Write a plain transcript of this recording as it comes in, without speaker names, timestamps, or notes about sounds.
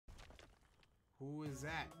Who is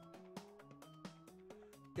that?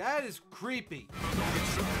 That is creepy.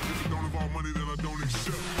 If it don't involve money, then I don't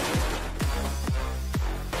accept.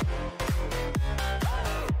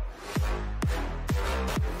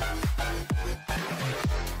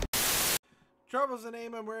 Trouble's the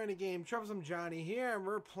name, and we're in a game. Troublesome Johnny here, and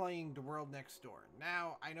we're playing The World Next Door.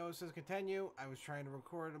 Now, I know it says continue. I was trying to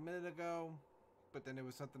record a minute ago, but then there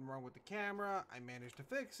was something wrong with the camera. I managed to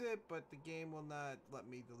fix it, but the game will not let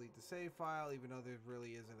me delete the save file, even though there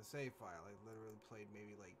really isn't a save file. I literally played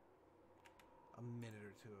maybe like a minute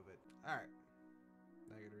or two of it. Alright.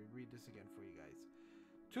 Now I gotta reread this again for you guys.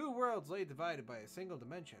 Two worlds lay divided by a single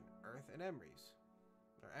dimension, Earth and Emrys.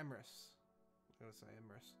 Or Emrys. I'm gonna say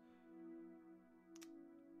Emrys.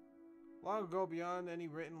 Long ago, beyond any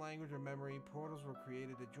written language or memory, portals were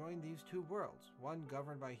created to join these two worlds, one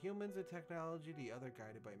governed by humans and technology, the other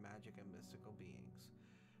guided by magic and mystical beings.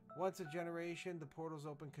 Once a generation, the portals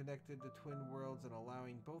opened, connected the twin worlds and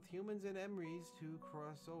allowing both humans and Emrys to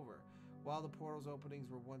cross over. While the portal's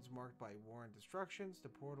openings were once marked by war and destructions, the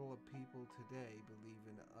portal of people today believe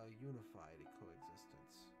in a unified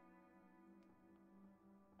coexistence.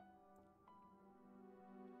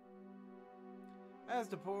 As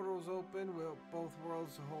the portals open, both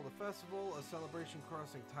worlds hold a festival, a celebration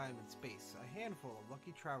crossing time and space. A handful of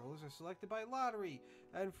lucky travelers are selected by lottery,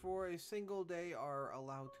 and for a single day are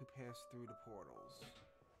allowed to pass through the portals.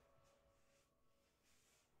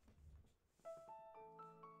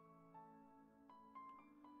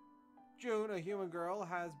 June, a human girl,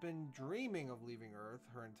 has been dreaming of leaving Earth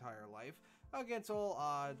her entire life. Against all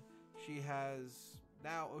odds, she has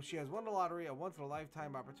won the lottery, a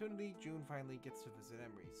once-in-a-lifetime opportunity. June finally gets to visit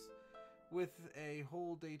Emrys. With a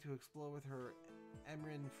whole day to explore with her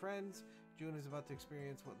Emryn friends, June is about to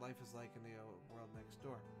experience what life is like in the world next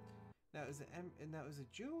door. Now, is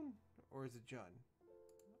it June or is it Jun?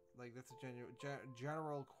 Like, that's a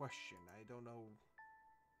general question. I don't know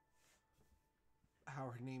how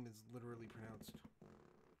her name is literally pronounced.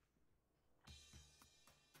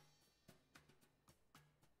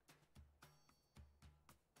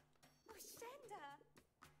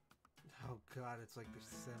 Oh god, it's like The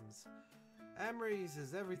Sims. Emrys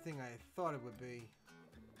is everything I thought it would be.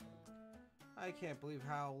 I can't believe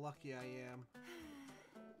how lucky I am.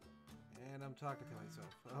 And I'm talking to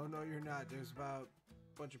myself. Oh no, you're not. There's about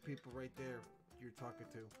a bunch of people right there you're talking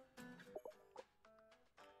to.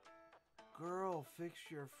 Girl, fix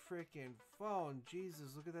your freaking phone.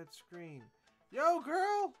 Jesus, look at that screen. Yo,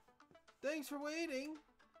 girl! Thanks for waiting.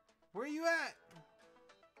 Where you at?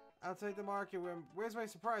 Outside the market. Where's my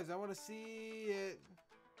surprise? I want to see it.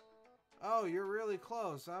 Oh, you're really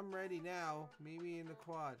close. I'm ready now. Meet me in the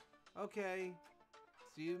quad. Okay.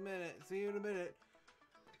 See you in a minute. See you in a minute.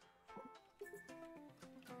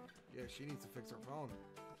 Yeah, she needs to fix her phone.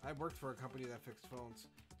 I worked for a company that fixed phones.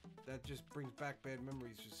 That just brings back bad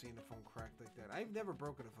memories, just seeing the phone cracked like that. I've never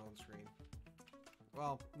broken a phone screen.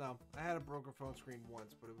 Well, no. I had a broken phone screen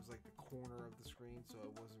once, but it was like the corner of the screen, so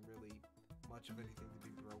it wasn't really much of anything to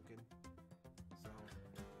be broken. So,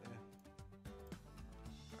 yeah.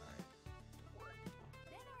 Alright.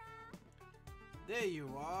 There you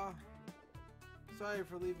are. Sorry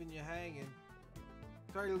for leaving you hanging.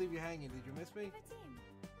 Sorry to leave you hanging. Did you miss me?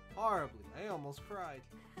 Horribly. I almost cried.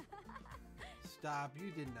 Stop.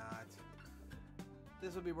 You did not.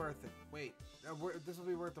 This will be worth it. Wait. This will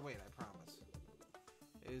be worth the wait, I promise.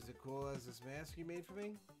 Is it cool as this mask you made for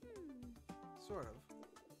me? Sort of.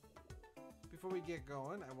 Before we get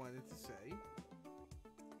going, I wanted to say,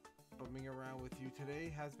 bumming around with you today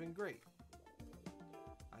has been great.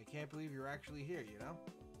 I can't believe you're actually here, you know?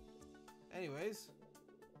 Anyways,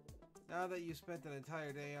 now that you spent an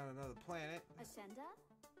entire day on another planet, Ashenda?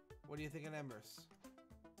 What do you think of Emrys?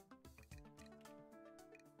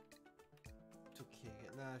 Okay,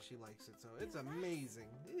 nah, she likes it, so it's amazing.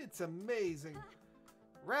 It's amazing.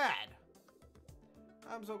 Rad!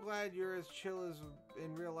 I'm so glad you're as chill as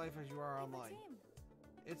in real life as you are online.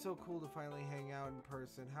 It's so cool to finally hang out in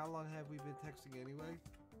person. How long have we been texting anyway?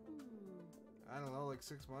 I don't know, like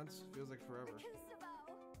 6 months? Feels like forever.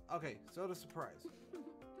 Okay, so the surprise.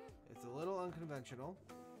 It's a little unconventional.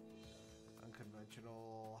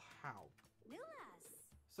 Unconventional how?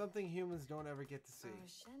 Something humans don't ever get to see.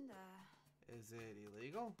 Is it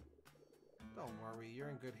illegal? Don't worry, you're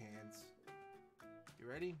in good hands. You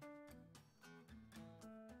ready?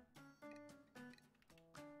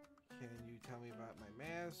 Can you tell me about my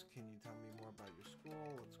mask? Can you tell me more about your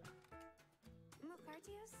school? Let's go.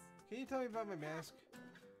 Can you tell me about my mask?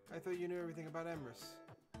 I thought you knew everything about Emrys.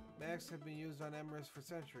 Masks have been used on Emrys for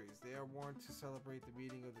centuries. They are worn to celebrate the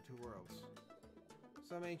meeting of the two worlds.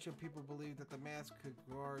 Some ancient people believed that the mask could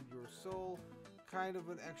guard your soul kind of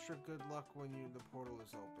an extra good luck when the portal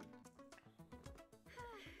is open.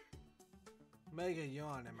 Mega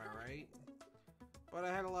yawn, am I right? But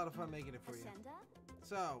I had a lot of fun making it for you.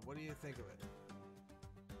 So, what do you think of it?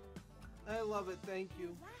 I love it, thank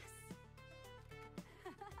you.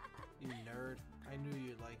 You nerd. I knew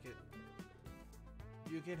you'd like it.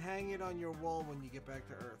 You can hang it on your wall when you get back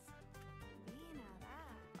to Earth.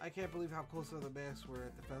 I can't believe how close to the masks were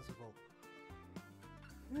at the festival.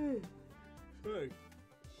 Hey.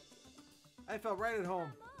 I felt right at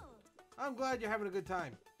home. I'm glad you're having a good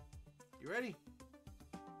time. You ready?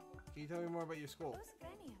 Can you tell me more about your school?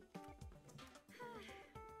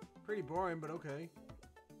 Pretty boring, but okay.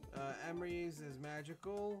 Emery's is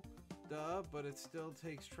magical. Duh, but it still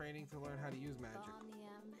takes training to learn how to use magic.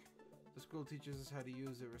 The school teaches us how to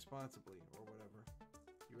use it responsibly, or whatever.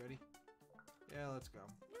 You ready? Yeah, let's go.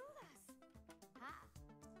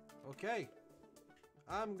 Okay.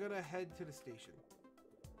 I'm gonna head to the station.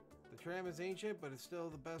 The tram is ancient, but it's still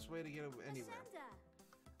the best way to get anywhere.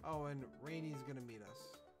 Oh, and Rainy's gonna meet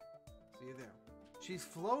us. See you there. She's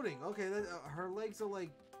floating. Okay, her legs are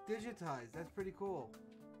like digitized. That's pretty cool.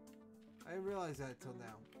 I didn't realize that till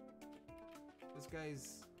now. This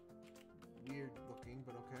guy's weird looking,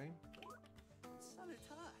 but okay.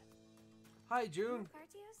 Hi, June.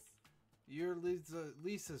 You're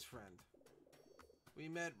Lisa's friend. We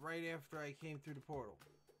met right after I came through the portal.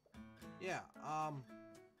 Yeah,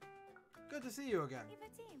 good to see you again.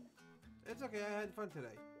 It's okay, I had fun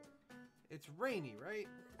today. It's Rainy, right?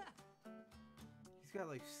 He's got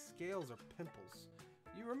like scales or pimples.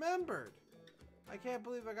 You remembered! I can't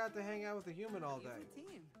believe I got to hang out with a human all day.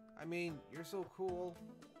 I mean, you're so cool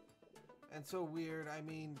and so weird, I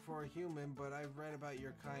mean, for a human, but I've read about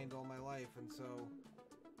your kind all my life, and so...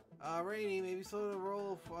 Rainy, maybe slow the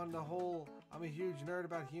roll on the whole I'm a huge nerd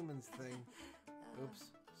about humans thing. Oops,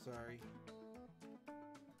 sorry.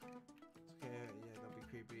 It's okay, yeah, don't be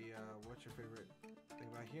creepy. What's your favorite thing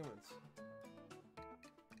about humans?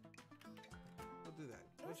 We'll do that.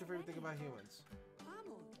 What's your favorite thing about humans?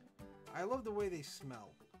 I love the way they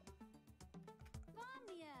smell.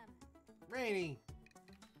 Rainy!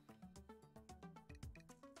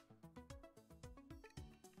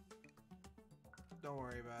 Don't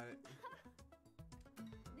worry about it.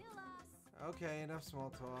 Okay, enough small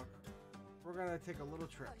talk. We're gonna take a little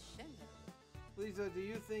trip. Lisa, do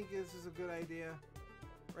you think this is a good idea?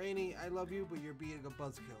 Rainy, I love you, but you're being a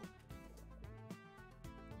buzzkill.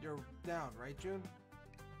 You're down, right, June?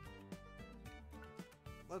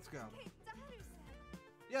 Let's go.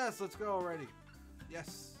 Yes, let's go already.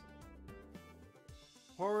 Yes.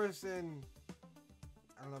 Horace and...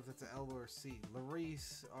 I don't know if that's an L or a C.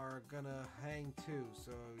 Larice are gonna hang too,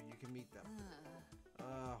 so you can meet them.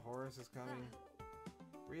 Horace is coming.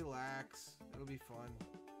 Relax. It'll be fun.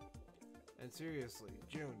 And seriously,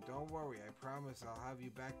 June, don't worry. I promise I'll have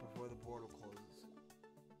you back before the portal closes.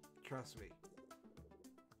 Trust me.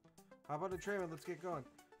 How about the train? Let's get going.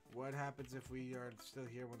 What happens if we are still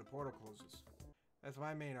here when the portal closes? That's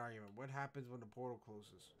my main argument. What happens when the portal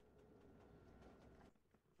closes?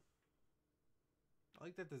 I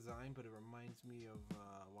like that design, but it reminds me of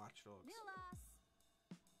Watch Dogs.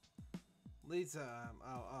 Lisa,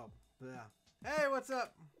 yeah. Hey, what's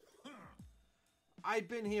up? I've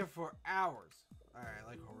been here for hours. Alright, I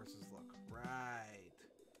like Horace's look. Right.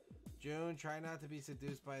 June, try not to be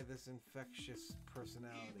seduced by this infectious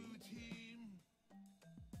personality.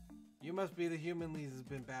 You must be the human Lisa's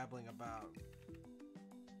been babbling about.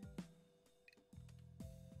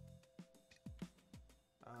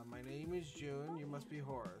 My name is June. You must be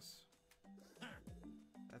Horace.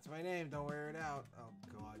 That's my name. Don't wear it out. Oh,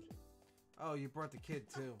 God. Oh, you brought the kid,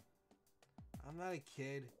 too. I'm not a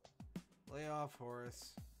kid. Lay off,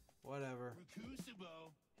 Horace. Whatever.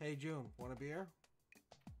 Hey, June. Want a beer?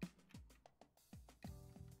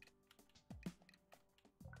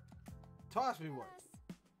 Toss me one.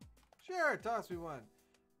 Sure, toss me one.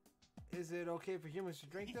 Is it okay for humans to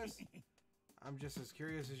drink this? I'm just as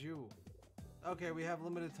curious as you. Okay, we have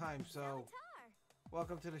limited time, so...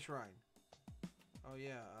 Welcome to the shrine. Oh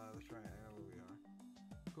yeah, the shrine. I know where we are.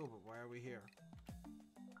 Cool, but why are we here?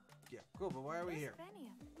 Yeah, cool, but why are we here?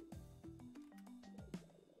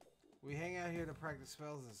 We hang out here to practice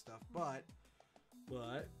spells and stuff, but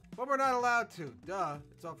we're not allowed to. Duh,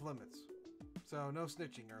 it's off limits. So, no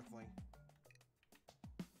snitching, Earthling.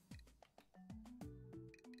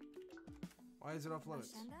 Why is it off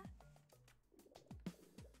limits?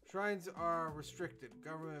 Shrines are restricted,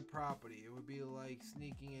 government property. It would be like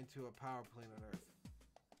sneaking into a power plant on Earth.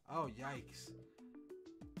 Oh, yikes.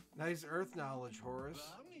 Nice Earth knowledge,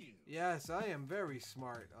 Horace. Yes, I am very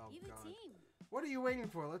smart. Oh, God. What are you waiting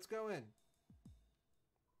for? Let's go in.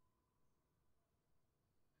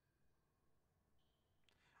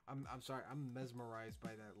 I'm sorry. I'm mesmerized by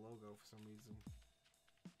that logo for some reason.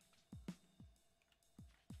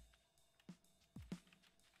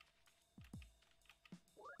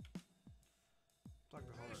 Talk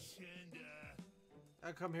to Horace.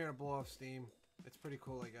 I come here to blow off steam. It's pretty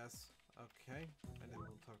cool, I guess. Okay, and then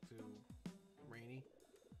we'll talk to Rainy.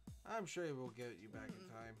 I'm sure he will get you back in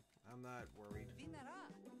time. I'm not worried.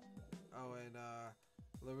 Oh, and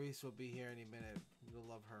Larice will be here any minute. You'll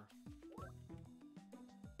love her.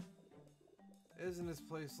 Isn't this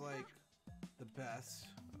place like the best?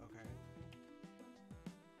 Okay.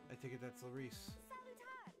 I take it that's Larice.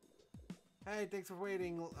 Hey, thanks for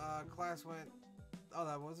waiting. Class went. Oh,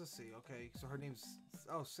 that was a C. Okay, so her name's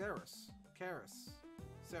Saris. Karis.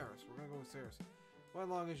 Saris. We're gonna go with Saris. Went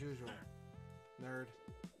along as usual. Nerd.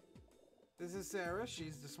 This is Sarah.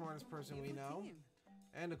 She's the smartest person we know.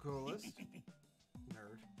 And the coolest.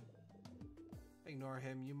 Nerd. Ignore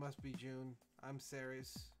him. You must be June. I'm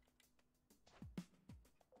Saris.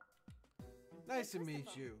 Nice to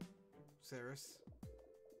meet you, Saris.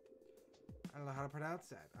 I don't know how to pronounce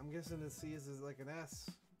that. I'm guessing the C is like an S.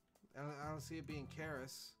 I don't see it being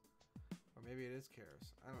Karis. Or maybe it is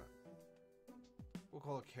Karis. I don't know. We'll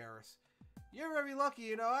call it Karis. You're very lucky,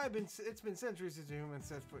 you know. It's been centuries since a human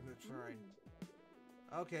set foot in the shrine.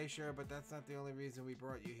 Okay, sure, but that's not the only reason we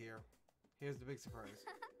brought you here. Here's the big surprise.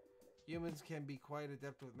 Humans can be quite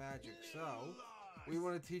adept with magic, so we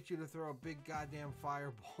want to teach you to throw a big goddamn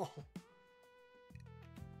fireball.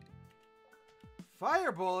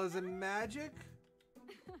 Fireball is a magic?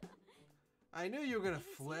 I knew you were gonna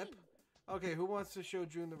flip. Okay, who wants to show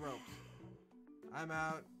June the ropes? I'm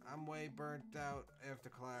out. I'm way burnt out after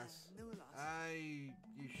class.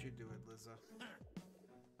 You should do it, Lizza.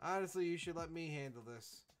 Honestly, you should let me handle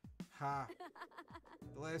this. Ha.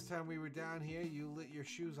 The last time we were down here, you lit your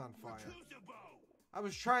shoes on fire. I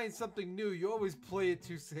was trying something new. You always play it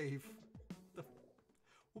too safe.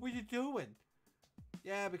 What were you doing?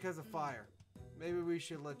 Yeah, because of fire. Maybe we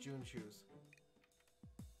should let June choose.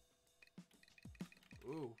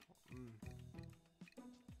 Ooh.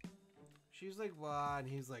 She's like, what? And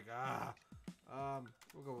he's like, ah.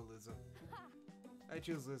 We'll go with Lizza. I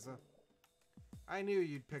choose Lizza. I knew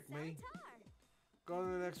you'd pick me. Go to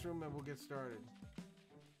the next room and we'll get started.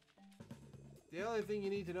 The only thing you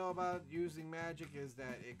need to know about using magic is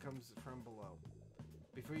that it comes from below.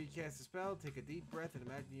 Before you cast a spell, take a deep breath and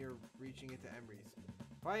imagine you're reaching into Emrys.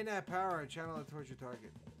 Find that power and channel it towards your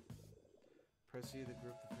target. Press E to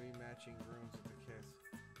group the 3 matching runes with the cast.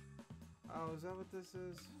 Oh, is that what this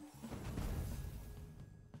is?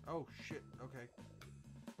 Oh, shit. Okay.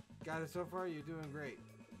 Got it so far? You're doing great.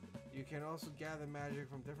 You can also gather magic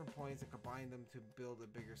from different points and combine them to build a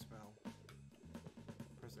bigger spell.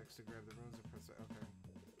 Press X to grab the runes and press... Okay.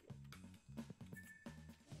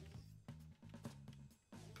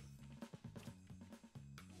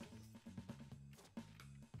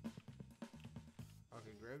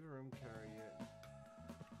 Okay, grab the room, carry it.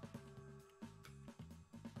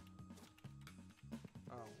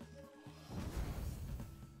 Oh.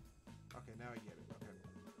 Okay, now I get it. Okay.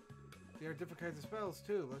 There are different kinds of spells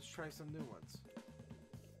too. Let's try some new ones.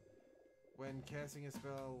 When casting a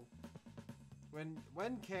spell...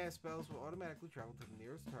 When cast, spells will automatically travel to the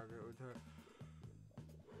nearest target or to...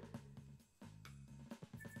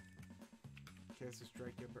 Cast a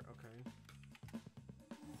strike ember. Okay.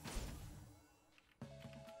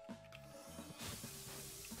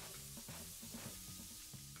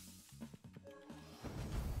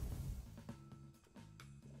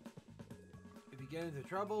 If you get into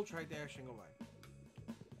trouble, try dashing away.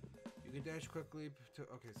 You can dash quickly to...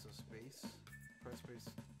 Okay, so space. Press space.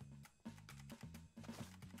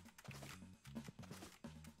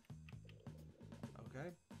 Okay.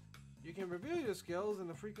 You can reveal your skills in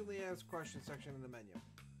the frequently asked questions section in the menu.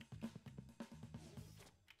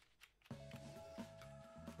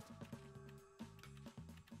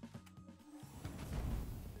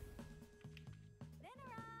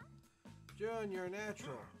 June, you're a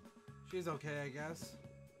natural. She's okay, I guess.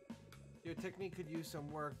 Your technique could use some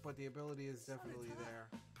work, but the ability is definitely there.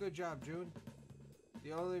 Good job, June.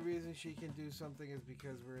 The only reason she can do something is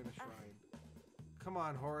because we're in a shrine. Come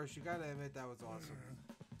on, Horace, you gotta admit that was awesome.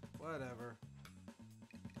 Whatever.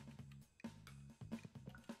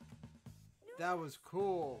 That was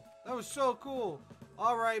cool. That was so cool.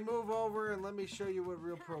 Alright, move over and let me show you what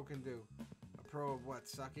real pro can do. A pro of what,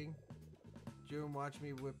 sucking? June, watch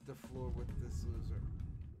me whip the floor with this loser.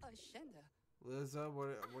 Lizza,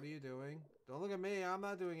 what are you doing? Don't look at me, I'm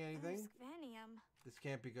not doing anything. This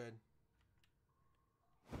can't be good.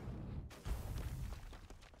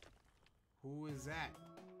 Who is that?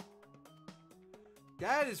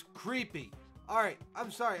 That is creepy. Alright,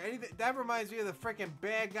 I'm sorry. That reminds me of the freaking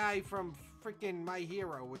bad guy from freaking My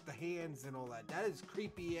Hero with the hands and all that. That is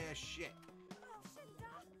creepy ass shit.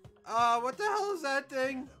 What the hell is that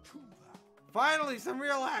thing? Finally, some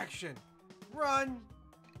real action. Run.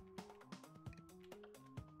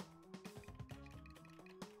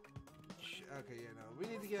 Okay, yeah, no. We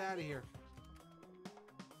need to get out of here.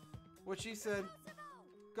 What she said.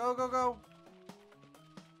 Go, go, go.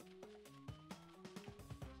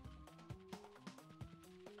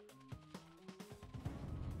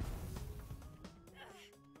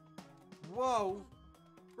 Whoa.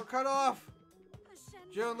 We're cut off.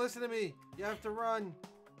 June, listen to me. You have to run.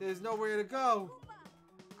 There's nowhere to go.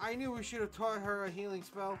 I knew we should have taught her a healing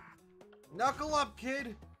spell. Knuckle up,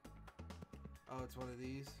 kid. Oh, it's one of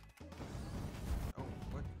these. Oh,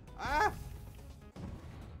 what? Ah!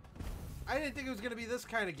 I didn't think it was going to be this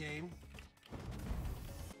kind of game.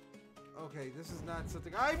 Okay, this is not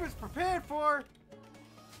something I was prepared for.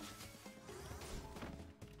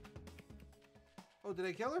 Oh, did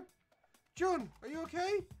I kill her? June, are you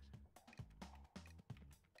okay?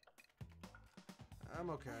 I'm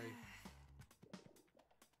okay.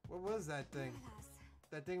 What was that thing?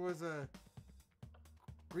 That thing was a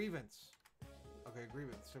grievance. Okay,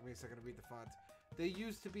 grievance. Took me a second to read the font. They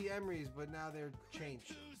used to be Emery's, but now they're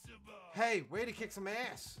changed. Hey, way to kick some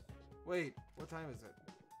ass! Wait, what time is it?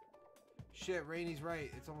 Shit, Rainy's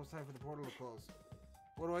right. It's almost time for the portal to close.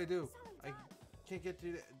 What do I do? I can't get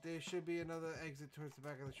through. There should be another exit towards the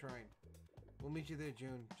back of the shrine. We'll meet you there,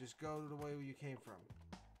 June. Just go the way you came from.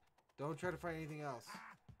 Don't try to find anything else.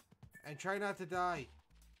 And try not to die.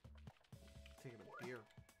 Taking a beer.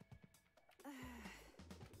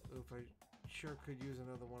 Oof, I sure could use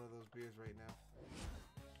another one of those beers right now.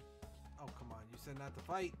 Oh, come on. You said not to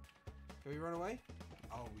fight. Can we run away?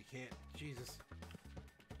 Oh, we can't. Jesus.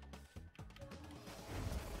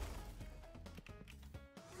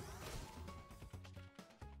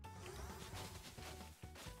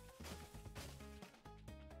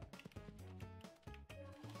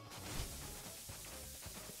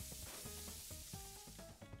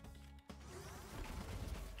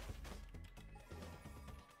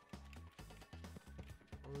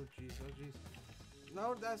 Oh jeez, oh jeez.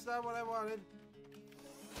 No, that's not what I wanted.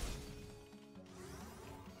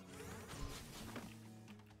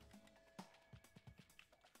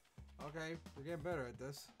 Okay, we're getting better at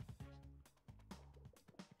this.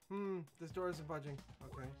 This door isn't budging.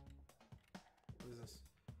 Okay. What is this?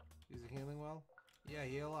 Use a healing well? Yeah,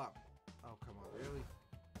 heal up. Oh, come on, really?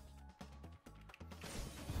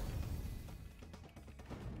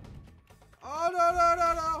 Oh, no, no,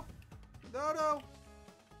 no, no! No, no!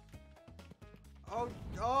 Oh,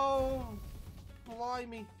 oh,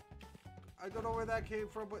 blimey. I don't know where that came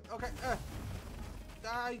from, but okay.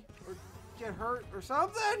 Die or get hurt or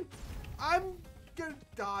something. I'm gonna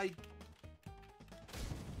die.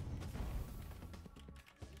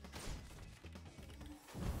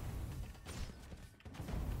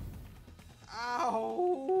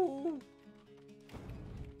 Ow.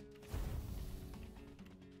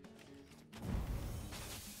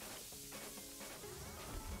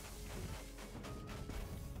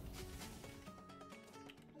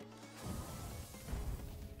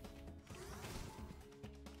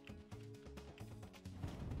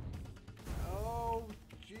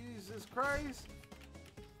 Jesus Christ!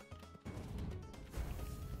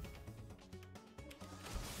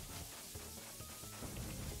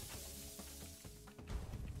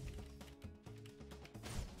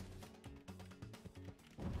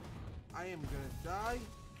 I am gonna die.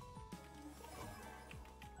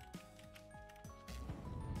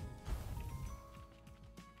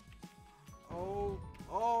 Oh,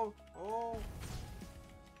 oh, oh.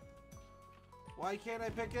 Why can't I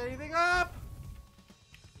pick anything up?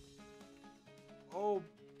 Oh,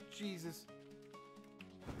 Jesus.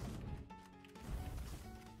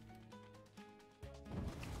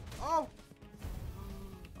 Oh!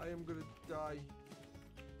 I am gonna die.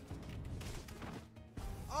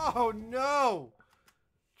 Oh, no!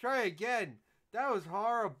 Try again. That was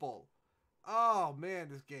horrible. Oh, man,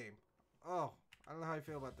 this game. Oh, I don't know how I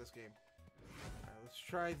feel about this game. Alright, let's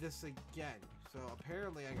try this again. So,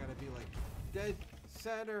 apparently, I gotta be, like, dead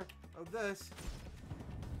center of this.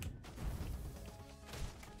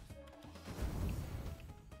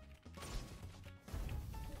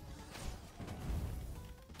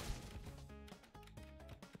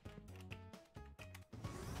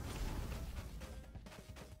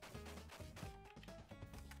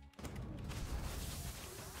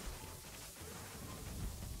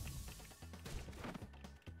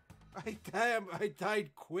 I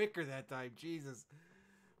died quicker that time. Jesus.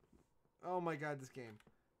 Oh my god, this game.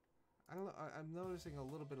 I don't know. I'm noticing a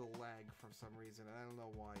little bit of lag for some reason. And I don't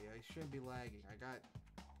know why. I shouldn't be lagging. I got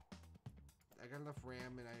enough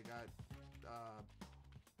RAM and I got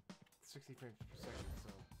 60 frames per second.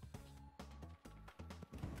 So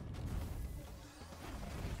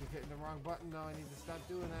I keep hitting the wrong button. No, I need to stop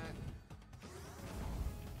doing that.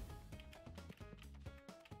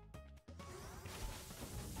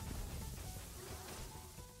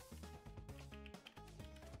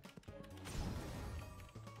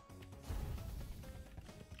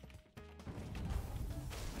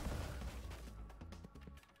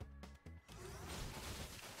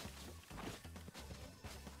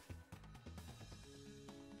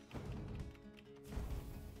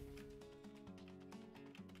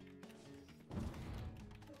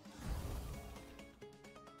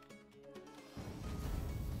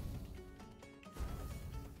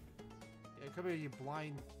 Come here, you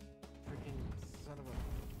blind freaking son of a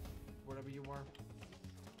whatever you are.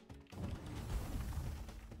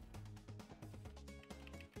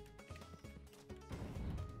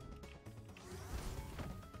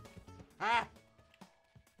 Ah!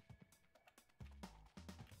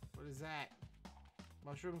 What is that?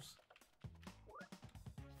 Mushrooms?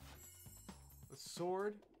 A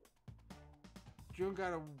sword? June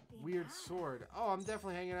got a weird sword. Oh, I'm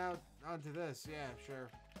definitely hanging out onto this. Yeah,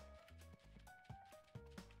 sure.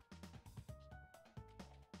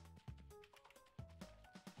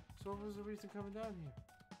 So what was the reason coming down here?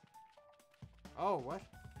 Oh, what?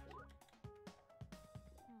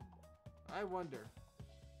 I wonder.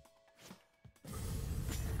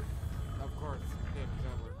 Of course. Yeah, because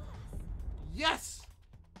that worked. Yes!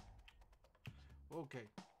 Okay.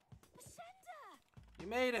 You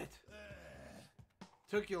made it!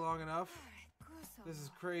 Took you long enough. This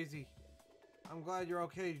is crazy. I'm glad you're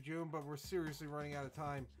okay, June, but we're seriously running out of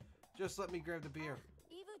time. Just let me grab the beer.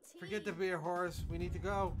 Forget the beer, Horace. We need to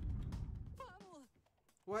go.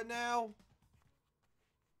 What now?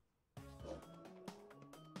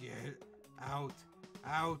 Get out.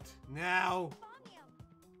 Out. Now.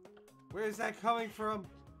 Where's that coming from?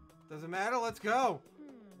 Doesn't matter. Let's go.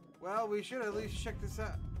 Well, we should at least check this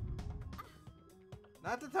out.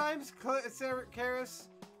 Not the times, Karis.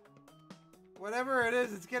 Whatever it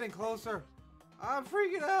is, it's getting closer. I'm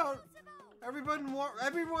freaking out.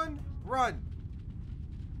 Everyone run.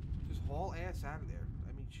 Just haul ass out of there.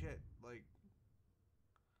 I mean, shit. Like.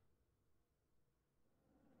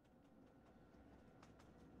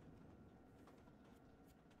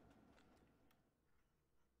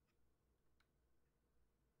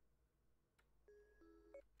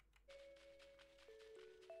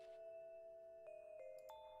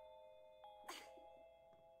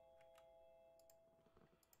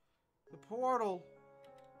 The portal.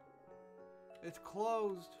 It's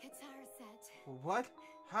closed. It's our set. What?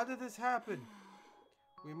 How did this happen?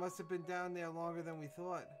 We must have been down there longer than we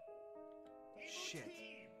thought. Shit.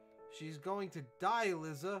 She's going to die,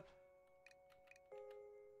 Liza.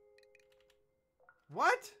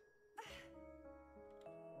 What?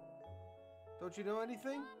 Don't you know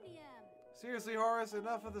anything? Seriously, Horace,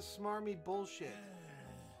 enough of the smarmy bullshit.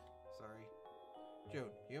 Sorry.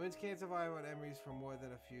 June, humans can't survive on emeries for more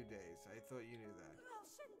than a few days. I thought you knew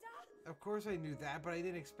that. Of course I knew that, but I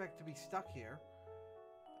didn't expect to be stuck here.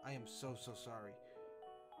 I am so sorry.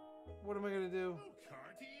 What am I gonna do?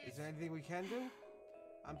 Is there anything we can do?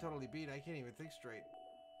 I'm totally beat. I can't even think straight.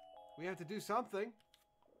 We have to do something.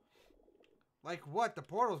 Like what? The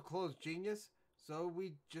portal's closed, genius. So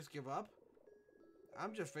we just give up?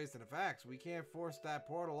 I'm just facing the facts. We can't force that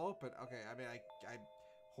portal open. Okay, I mean,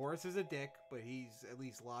 Horace is a dick, but he's at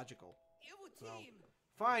least logical. So,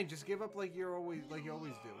 fine, just give up like you always do.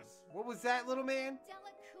 What was that, little man?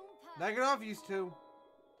 Knock it off, you two.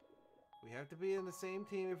 We have to be in the same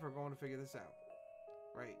team if we're going to figure this out.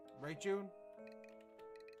 Right, June?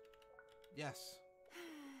 Yes.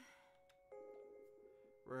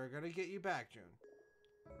 We're gonna get you back, June.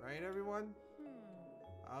 Right, everyone?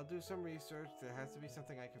 I'll do some research. There has to be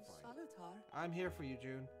something I can find. I'm here for you,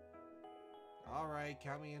 June. Alright,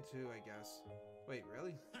 count me in too, I guess. Wait,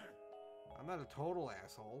 really? I'm not a total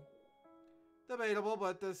asshole. Debatable,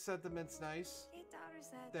 but the sentiment's nice.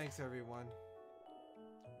 Thanks, everyone.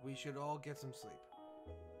 We should all get some sleep.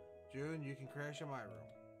 June, you can crash in my room.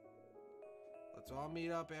 Let's all meet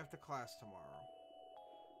up after class tomorrow.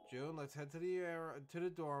 June, let's head to the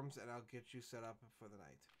dorms and I'll get you set up for the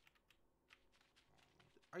night.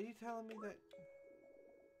 Are you telling me that...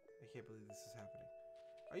 I can't believe this is happening.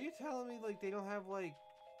 Are you telling me, like, they don't have, like...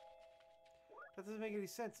 That doesn't make any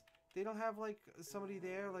sense. They don't have, like, somebody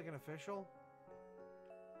there, like an official?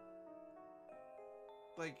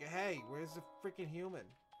 Like, hey, where's the freaking human?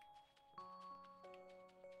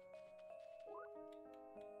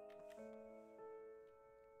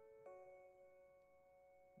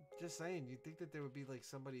 Just saying, you'd think that there would be like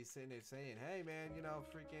somebody sitting there saying, hey man, you know,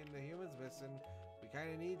 freaking the human's missing. We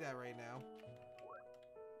kind of need that right now.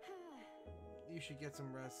 You should get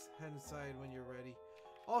some rest. Head inside when you're ready.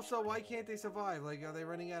 Also, why can't they survive? Like, are they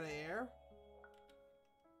running out of air?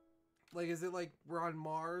 Like, is it like we're on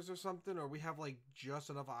Mars or something? Or we have like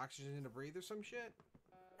just enough oxygen to breathe or some shit?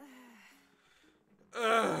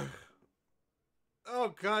 Ugh.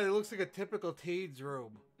 Oh god, it looks like a typical teens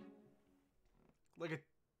room. Like a...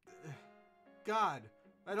 God,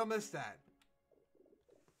 I don't miss that.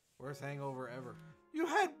 Worst hangover ever. You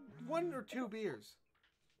had 1 or 2 beers.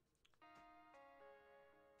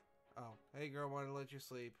 Oh, hey girl, wanted to let you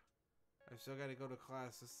sleep. I still gotta go to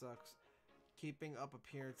class, this sucks. Keeping up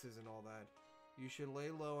appearances and all that. You should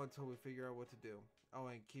lay low until we figure out what to do. Oh,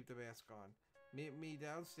 and keep the mask on. Meet me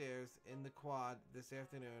downstairs in the quad this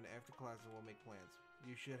afternoon after class and we'll make plans.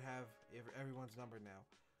 You should have everyone's number now.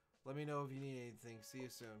 Let me know if you need anything. See you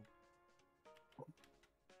soon.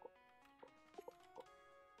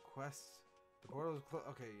 Quests. The portal is closed.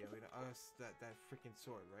 Okay, yeah, we know us that freaking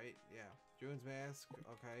sword, right? Yeah. June's mask.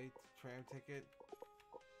 Okay. Tram ticket.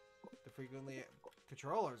 The frequently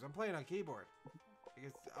controllers. I'm playing on keyboard. I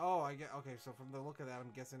guess. Oh, I get. Okay, so from the look of that,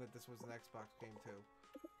 I'm guessing that this was an Xbox game too.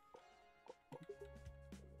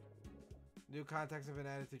 New contacts have been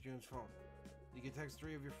added to June's phone. You can text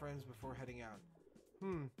 3 of your friends before heading out.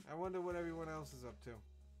 I wonder what everyone else is up to.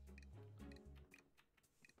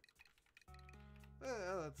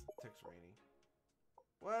 Let's text Rainy.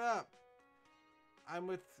 What up? I'm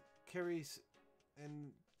with Carice.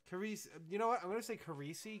 And Carice, you know what? I'm going to say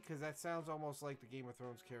Carisi because that sounds almost like the Game of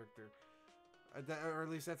Thrones character. Or at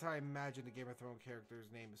least that's how I imagine the Game of Thrones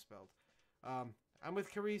character's name is spelled. I'm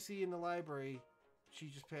with Carisi in the library. She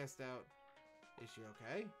just passed out. Is she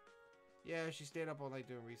okay? Yeah, she stayed up all night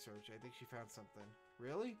doing research. I think she found something.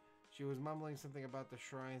 Really? She was mumbling something about the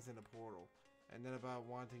shrines in the portal. And then about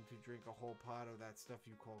wanting to drink a whole pot of that stuff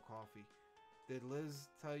you call coffee. Did Liz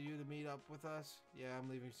tell you to meet up with us? Yeah, I'm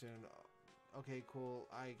leaving soon. Okay, cool.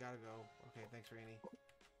 I gotta go. Okay, thanks, Rainy.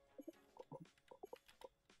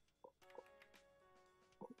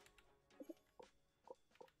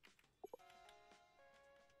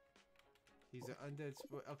 He's an undead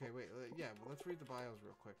okay, wait. Yeah, well, let's read the bios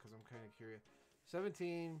real quick because I'm kind of curious.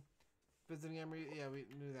 17. Visiting Emery. Yeah, we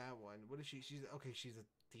knew that one. What is she? She's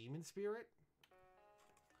a demon spirit?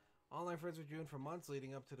 Online friends with June for months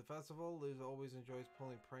leading up to the festival. Liz always enjoys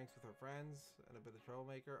pulling pranks with her friends and a bit of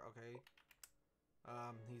troublemaker. Okay.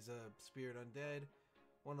 He's a spirit undead.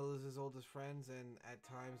 One of Liz's oldest friends and at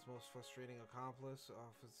times most frustrating accomplice.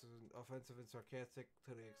 Offensive and sarcastic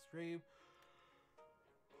to the extreme.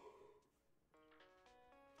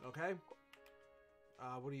 Okay.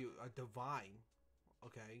 What are you? A divine.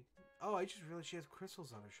 Okay. Oh, I just realized she has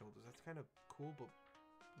crystals on her shoulders. That's kind of cool, but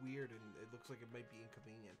weird, and it looks like it might be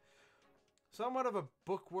inconvenient. Somewhat of a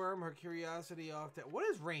bookworm, her curiosity off that. What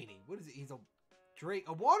is Rainy? What is it? He's a drake,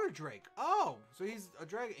 a water drake. Oh, so he's a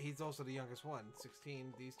dragon. He's also the youngest one,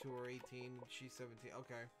 16. These two are 18. She's 17.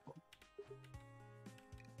 Okay.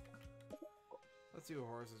 Let's see what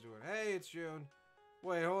Horace is doing. Hey, it's June.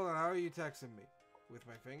 Wait, hold on. How are you texting me? With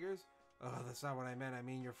my fingers? Oh, that's not what I meant. I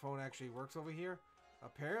mean, your phone actually works over here?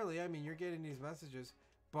 Apparently, I mean, you're getting these messages.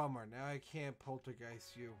 Bummer. Now I can't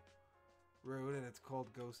poltergeist you. Rude, and it's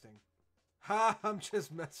called ghosting. Ha! I'm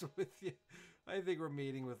just messing with you. I think we're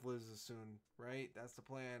meeting with Liz soon, right? That's the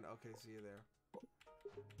plan. Okay, see you there.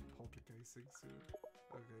 Poltergeisting soon.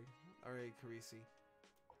 Okay. Alright, Carisi.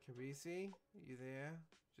 Carisi? You there?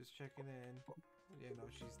 Just checking in. Yeah, no,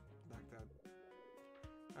 she's knocked out.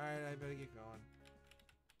 Alright, I better get going.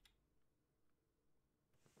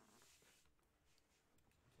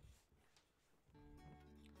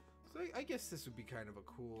 So I guess this would be kind of a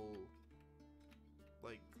cool,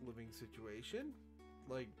 like, living situation.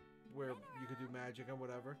 Like, where you could do magic and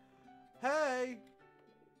whatever. Hey!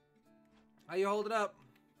 How you holding up?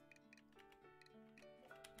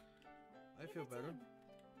 I feel better.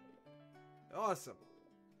 Awesome.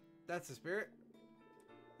 That's the spirit.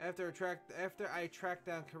 After I track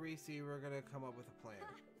down Carisi, we're gonna come up with a plan.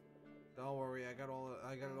 Don't worry, I got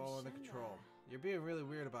it all under control. You're being really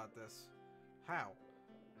weird about this. How?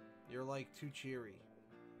 You're like too cheery.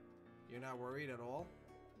 You're not worried at all?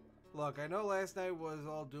 Look, I know last night was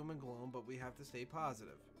all doom and gloom, but we have to stay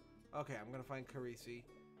positive. Okay, I'm gonna find Carisi.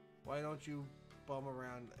 Why don't you bum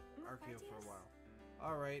around Arkeo for a while?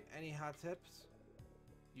 Alright, any hot tips?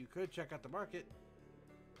 You could check out the market.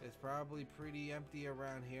 It's probably pretty empty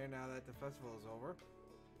around here now that the festival is over.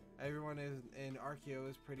 Everyone in Arkeo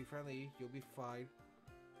is pretty friendly. You'll be fine.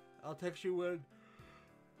 I'll text you when...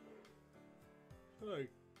 Hi.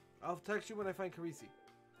 I'll text you when I find Carisi.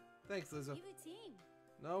 Thanks, Lizzo. team.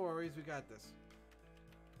 No worries, we got this.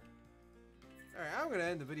 Alright, I'm gonna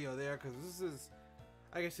end the video there because this is,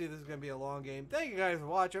 I can see this is gonna be a long game. Thank you guys for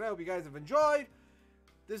watching. I hope you guys have enjoyed.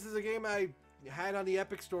 This is a game I had on the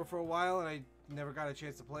Epic Store for a while and I never got a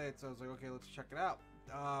chance to play it, so I was like, okay, let's check it out.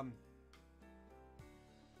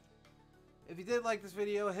 If you did like this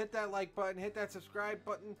video, hit that like button, hit that subscribe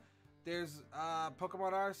button. There's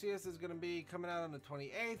Pokemon Arceus is going to be coming out on the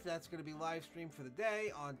 28th. That's going to be live streamed for the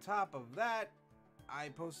day. On top of that, I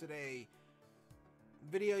posted a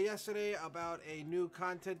video yesterday about a new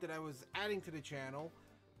content that I was adding to the channel.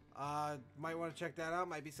 Might want to check that out.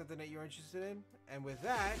 Might be something that you're interested in. And with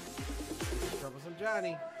that, Troublesome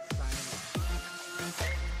Johnny, signing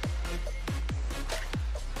off.